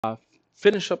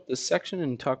finish up this section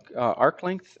and talk arc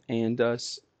length and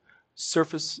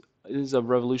surface is of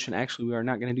revolution. Actually, we are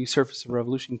not going to do surface of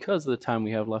revolution because of the time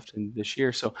we have left in this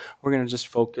year. So we're going to just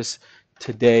focus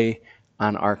today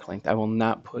on arc length. I will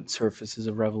not put surfaces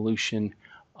of revolution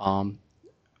um,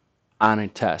 on a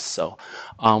test. So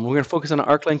we're going to focus on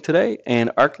arc length today.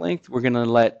 And arc length, we're going to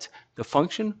let the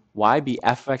function y be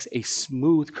f of x, a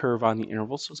smooth curve on the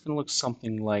interval. So it's going to look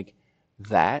something like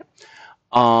that.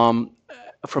 Um,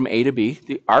 from a to b,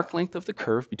 the arc length of the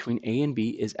curve between a and b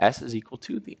is s is equal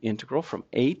to the integral from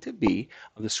a to b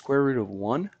of the square root of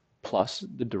 1 plus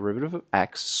the derivative of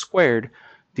x squared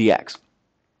dx.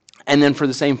 And then for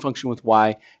the same function with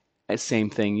y,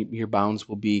 same thing. Your bounds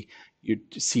will be, your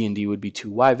c and d would be two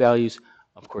y values.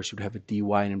 Of course, you'd have a dy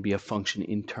and it'd be a function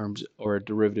in terms, or a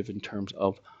derivative in terms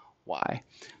of y.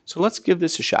 So let's give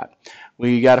this a shot.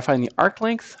 We got to find the arc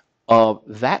length of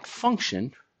that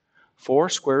function for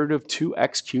square root of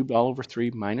 2x cubed all over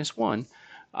 3 minus 1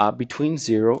 between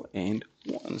 0 and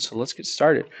 1. So let's get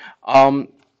started.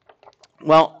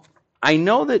 Well, I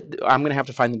know that I'm going to have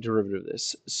to find the derivative of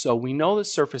this. So we know the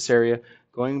surface area,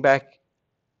 going back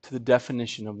to the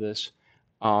definition of this,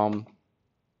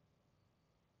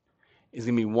 is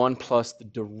going to be 1 plus the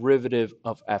derivative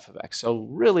of f of x. So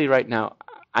really right now,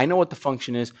 I know what the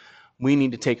function is. We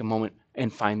need to take a moment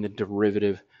and find the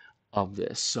derivative of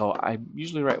this. So I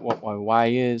usually write what my y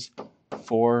is,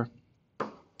 4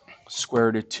 square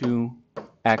root of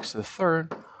 2x to the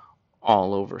third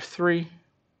all over 3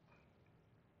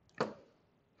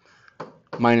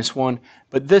 minus 1.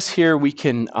 But this here we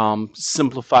can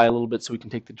simplify a little bit so we can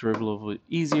take the derivative a little bit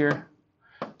easier.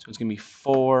 So it's going to be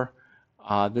 4.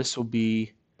 This will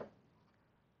be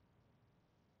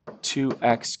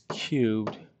 2x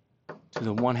cubed to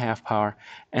the 1/2 power.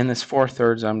 And this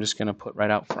 4/3 I'm just going to put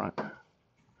right out front,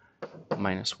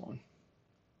 minus 1.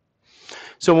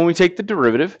 So when we take the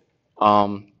derivative,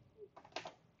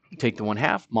 take the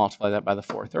 1/2, multiply that by the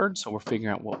 4/3. So we're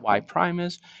figuring out what y prime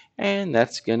is. And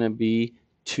that's going to be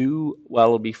 2, well,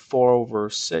 it'll be 4 over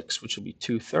 6, which will be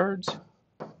 2/3,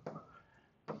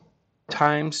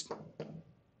 times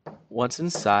what's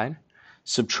inside.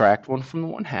 Subtract 1 from the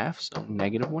 1/2, so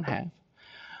negative 1/2.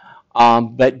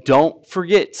 But don't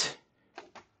forget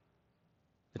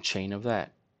the chain of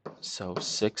that. So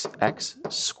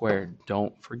 6x squared.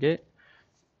 Don't forget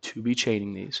to be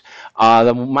chaining these.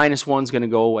 The minus 1 is going to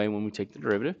go away when we take the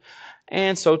derivative.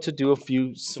 And so to do a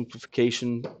few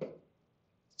simplification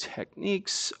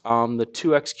techniques, the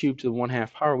 2x cubed to the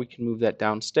 1/2 power, we can move that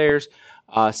downstairs.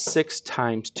 6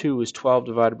 times 2 is 12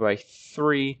 divided by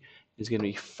 3 is going to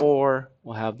be 4.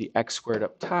 We'll have the x squared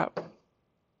up top.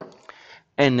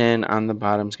 And then on the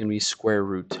bottom is going to be square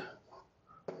root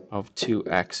of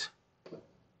 2x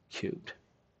cubed.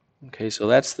 Okay, so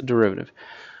that's the derivative.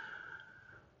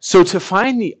 So to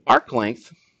find the arc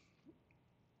length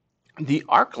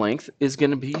is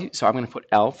going to be, so I'm going to put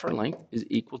L for length is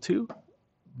equal to,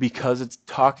 because it's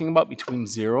talking about between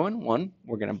 0 and 1,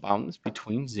 we're going to bound this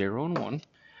between 0 and 1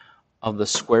 of the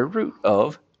square root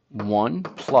of 1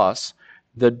 plus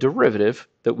the derivative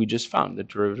that we just found, the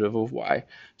derivative of y.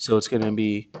 So it's going to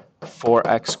be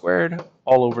 4x squared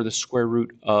all over the square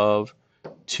root of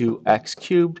 2x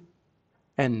cubed,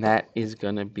 and that is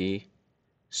going to be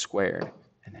squared.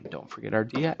 And then don't forget our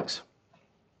dx.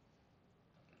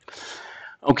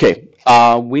 Okay,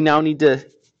 we now need to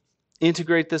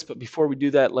integrate this, but before we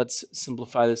do that, let's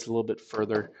simplify this a little bit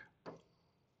further.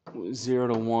 0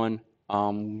 to 1,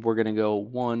 we're going to go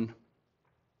 1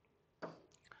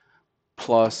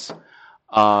 plus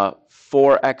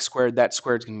 4x squared. That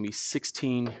squared is going to be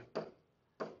 16x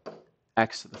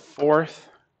to the 4th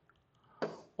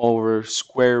over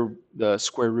the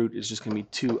square root is just going to be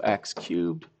 2x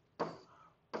cubed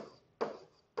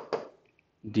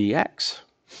dx.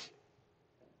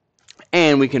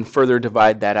 And we can further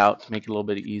divide that out to make it a little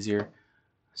bit easier.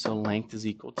 So length is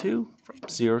equal to, from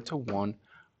 0 to 1,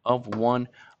 of 1.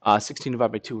 16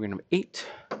 divided by 2, we're going to have 8.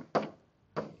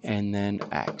 And then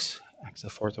x to the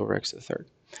 4th over x to the 3rd.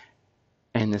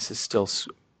 And this is still,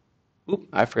 oop,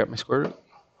 I forgot my square root.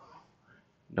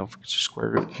 Don't forget your square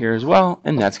root here as well.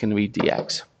 And that's going to be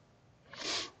dx.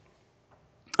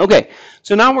 Okay,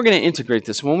 so now we're going to integrate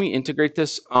this. When we integrate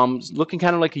this, looking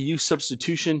kind of like a u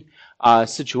substitution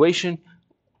situation.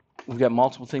 We've got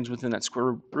multiple things within that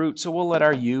square root, so we'll let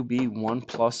our u be 1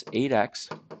 plus 8x,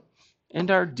 and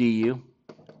our du,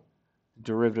 the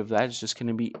derivative of that, is just going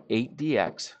to be 8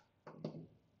 dx.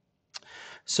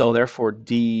 So therefore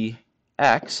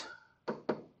dx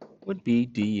would be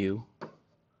du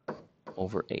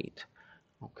over 8.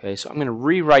 Okay, so I'm going to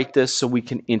rewrite this so we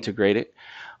can integrate it.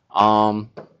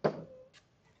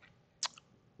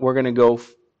 we're going to go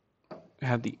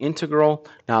have the integral.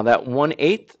 Now that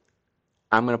 1/8,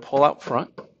 I'm going to pull out front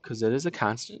because it is a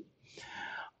constant.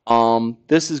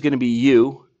 This is going to be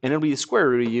u, and it'll be the square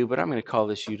root of u, but I'm going to call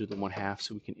this u to the 1/2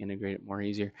 so we can integrate it more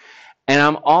easier. And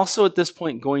I'm also at this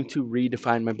point going to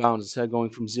redefine my bounds. Instead of going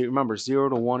from 0, remember 0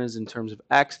 to 1 is in terms of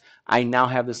x. I now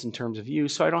have this in terms of u,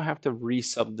 so I don't have to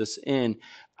resub this in.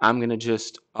 I'm going to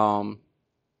just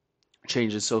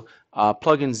change it. So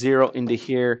plug in 0 into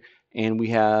here, and we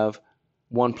have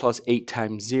 1 plus 8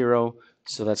 times 0,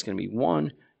 so that's going to be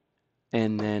 1.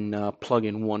 And then plug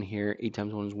in 1 here. 8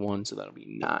 times 1 is 1, so that'll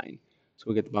be 9. So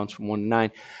we get the bounds from 1 to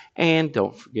 9. And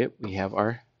don't forget, we have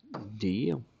our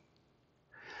du.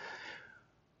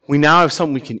 We now have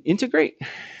something we can integrate,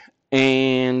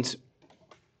 and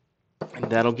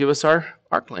that'll give us our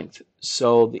arc length.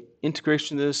 So the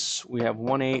integration of this, we have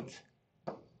 1/8.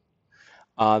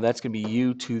 That's going to be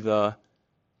u to the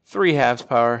 3/2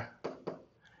 power,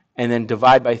 and then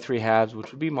divide by 3/2,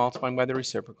 which would be multiplying by the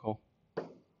reciprocal.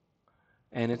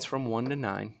 And it's from 1 to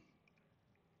 9.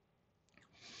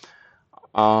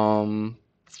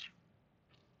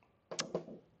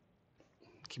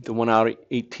 Keep the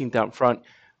 1/18th out front.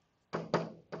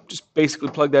 Just basically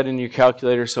plug that into your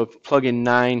calculator. So if you plug in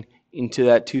 9 into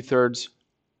that 2/3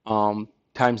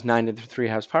 times 9 to the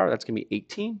 3/2 power, that's going to be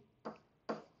 18.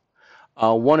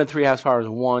 1 to the 3/2 power is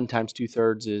 1 times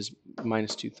 2/3 is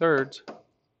minus 2/3.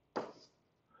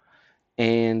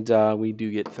 And we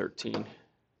do get 13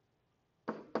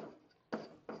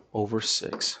 over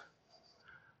 6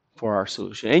 for our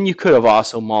solution. And you could have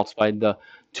also multiplied the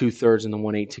 2/3 and the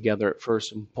 1/8 together at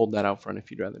first and pulled that out front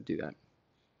if you'd rather do that.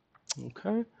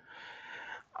 Okay.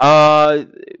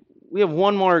 We have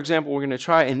one more example we're going to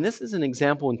try, and this is an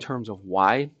example in terms of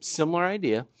y, similar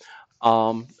idea,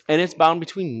 and it's bound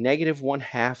between negative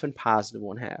 1/2 and positive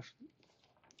 1/2.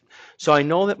 So I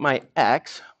know that my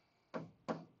x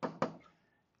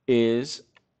is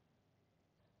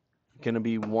going to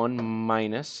be 1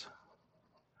 minus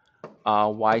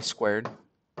y squared,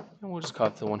 and we'll just call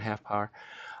it the 1/2 power.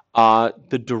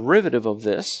 The derivative of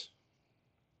this,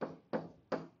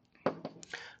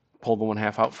 pull the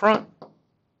 1/2 out front,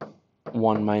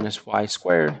 1 minus y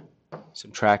squared,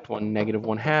 subtract 1, negative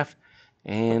 1/2,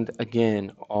 and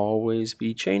again, always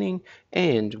be chaining,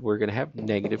 and we're going to have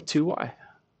negative 2y.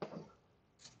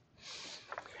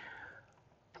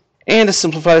 And to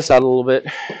simplify this out a little bit,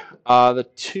 the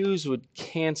 2's would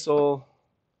cancel,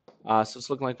 so it's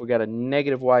looking like we got a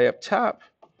negative y up top,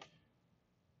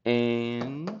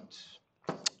 and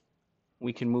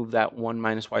we can move that 1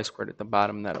 minus y squared at the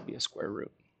bottom. That'll be a square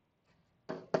root.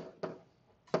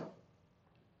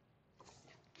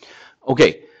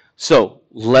 Okay, so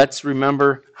let's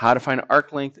remember how to find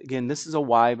arc length. Again, this is a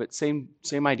y, but same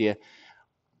idea.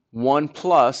 1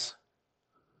 plus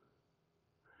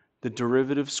the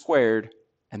derivative squared,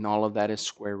 and all of that is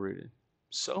square rooted.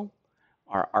 So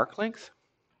our arc length,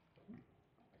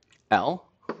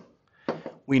 L,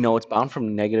 we know it's bound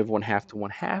from negative 1/2 to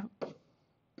 1/2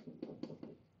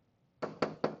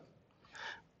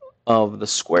 of the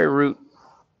square root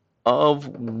of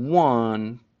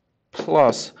 1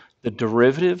 plus the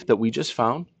derivative that we just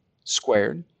found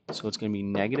squared. So it's going to be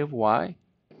negative y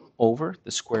over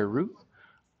the square root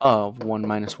of 1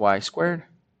 minus y squared.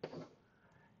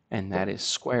 And that is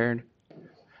squared.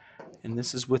 And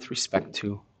this is with respect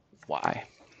to y.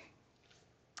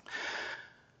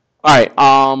 All right,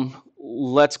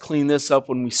 let's clean this up.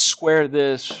 When we square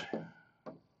this,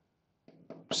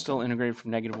 we're still integrated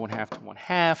from negative 1/2 to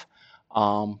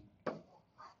 1/2.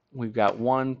 We've got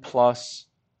 1 plus,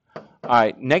 all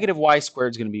right, negative y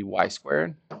squared is going to be y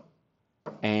squared.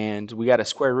 And we got a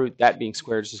square root. That being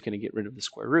squared is just going to get rid of the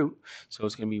square root. So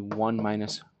it's going to be 1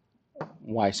 minus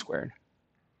y squared.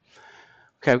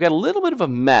 Okay, I've got a little bit of a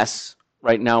mess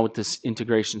right now with this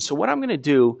integration. So what I'm going to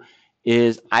do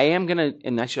is I am going to,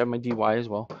 and I should have my dy as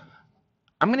well,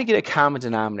 I'm going to get a common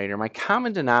denominator. My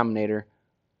common denominator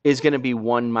is going to be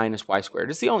 1 minus y squared.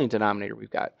 It's the only denominator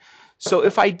we've got. So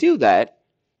if I do that,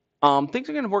 things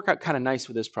are going to work out kind of nice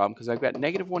with this problem because I've got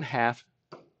negative 1/2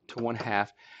 to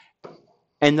 1/2.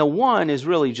 And the 1 is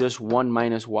really just 1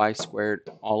 minus y squared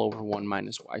all over 1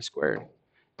 minus y squared.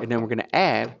 And then we're going to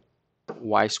add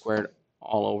y squared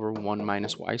all over 1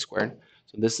 minus y squared.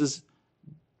 So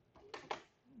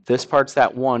this part's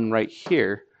that 1 right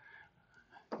here,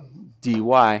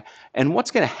 dy. And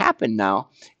what's going to happen now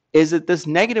is that this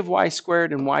negative y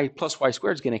squared and y plus y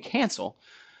squared is going to cancel.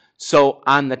 So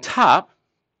on the top,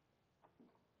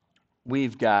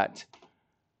 we've got,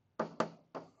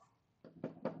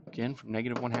 again, from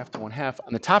negative 1/2 to 1/2.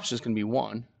 On the top is just going to be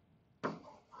 1.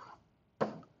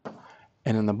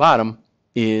 And on the bottom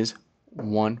is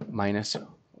 1 minus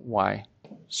y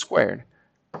squared.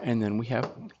 And then we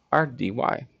have our dy.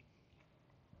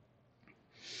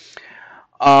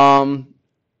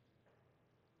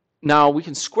 Now we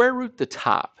can square root the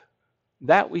top.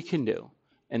 That we can do.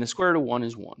 And the square root of 1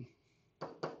 is 1.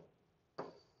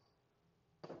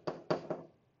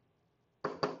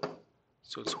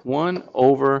 So it's 1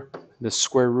 over the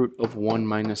square root of 1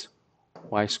 minus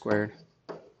y squared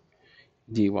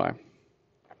dy.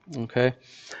 Okay.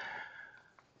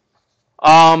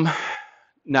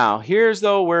 Now, here's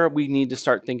though where we need to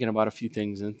start thinking about a few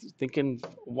things. And thinking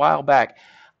a while back,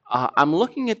 I'm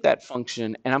looking at that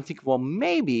function and I'm thinking, well,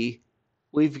 maybe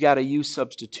we've got a u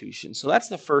substitution. So that's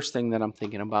the first thing that I'm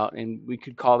thinking about, and we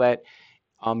could call that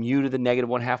u to the negative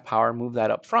 1/2 power, move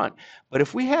that up front. But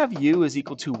if we have u is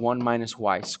equal to 1 minus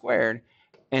y squared,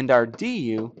 and our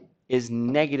du is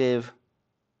negative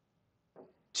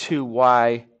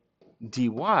 2y dy,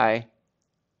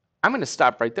 I'm going to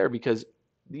stop right there because,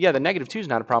 yeah, the negative 2 is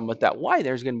not a problem, but that y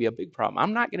there is going to be a big problem.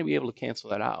 I'm not going to be able to cancel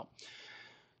that out.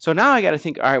 So now I got to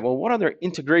think, all right, well, what other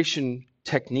integration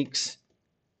techniques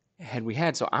had we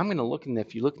had? So I'm going to look in,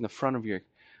 if you look in the front of your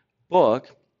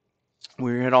book,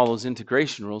 we had all those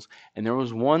integration rules, and there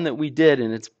was one that we did,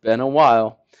 and it's been a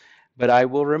while, but I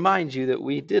will remind you that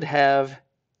we did have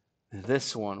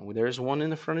this one. There's one in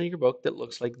the front of your book that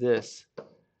looks like this.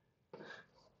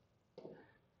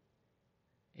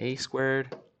 A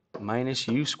squared minus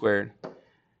u squared.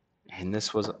 And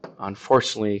this was,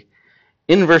 unfortunately,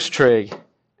 inverse trig,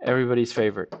 everybody's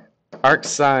favorite. Arc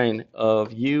sine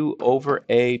of u over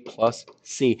a plus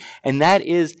c. And that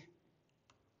is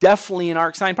definitely an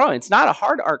arc sine problem. It's not a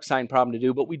hard arc sine problem to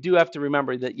do, but we do have to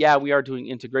remember that, yeah, we are doing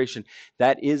integration.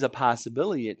 That is a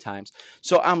possibility at times.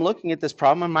 So I'm looking at this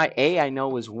problem, and my a I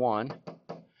know is 1,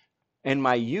 and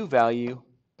my u value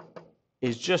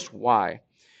is just y.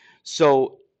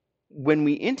 So when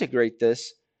we integrate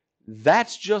this,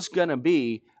 that's just going to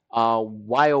be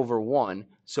y over 1.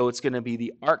 So it's going to be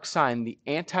the arc sine, the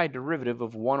antiderivative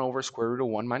of 1 over square root of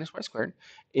 1 minus y squared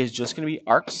is just going to be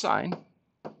arc sine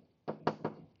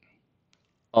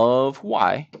of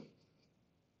y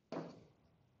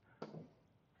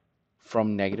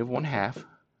from negative 1/2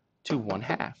 to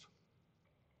 1/2.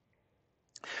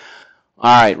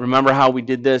 All right, remember how we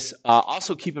did this.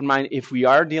 Also keep in mind, if we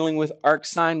are dealing with arc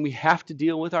sine, we have to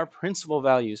deal with our principal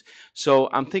values. So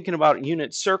I'm thinking about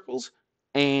unit circles,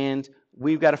 and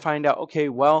we've got to find out, okay,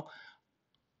 well,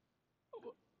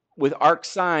 with arc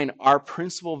sine, our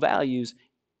principal values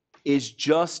is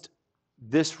just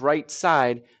this right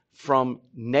side from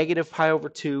negative pi over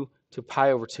 2 to pi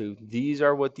over 2. These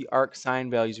are what the arc sine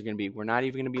values are going to be. We're not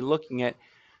even going to be looking at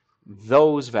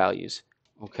those values.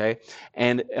 Okay,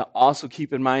 and also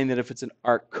keep in mind that if it's an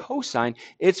arc cosine,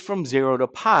 it's from 0 to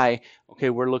pi.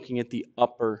 Okay, we're looking at the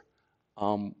upper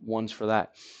ones for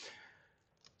that.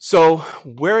 So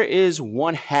where is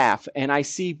 1/2? And I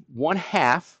see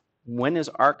 1/2. When is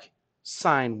arc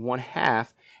sine 1/2?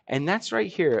 And that's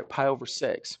right here at pi over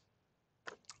 6.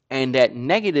 And at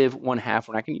negative 1/2,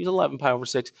 we're not going to use 11 pi over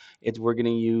 6. We're going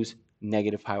to use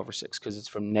negative pi over 6 because it's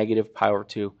from negative pi over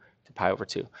 2 to pi over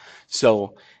 2.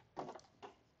 So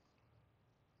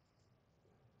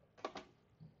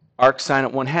arc sine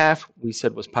at 1/2 we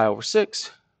said was pi over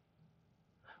 6.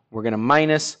 We're going to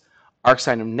minus arc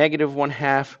sine of negative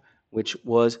 1/2, which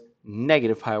was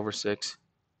negative pi over 6,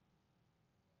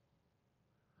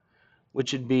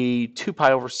 which would be 2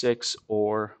 pi over 6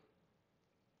 or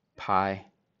pi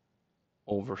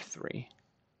over 3.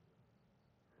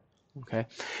 Okay,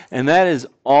 and that is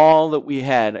all that we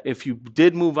had. If you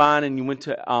did move on and you went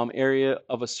to area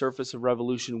of a surface of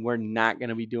revolution, we're not going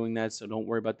to be doing that, so don't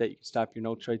worry about that. You can stop your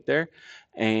notes right there.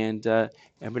 And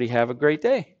everybody have a great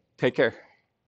day. Take care.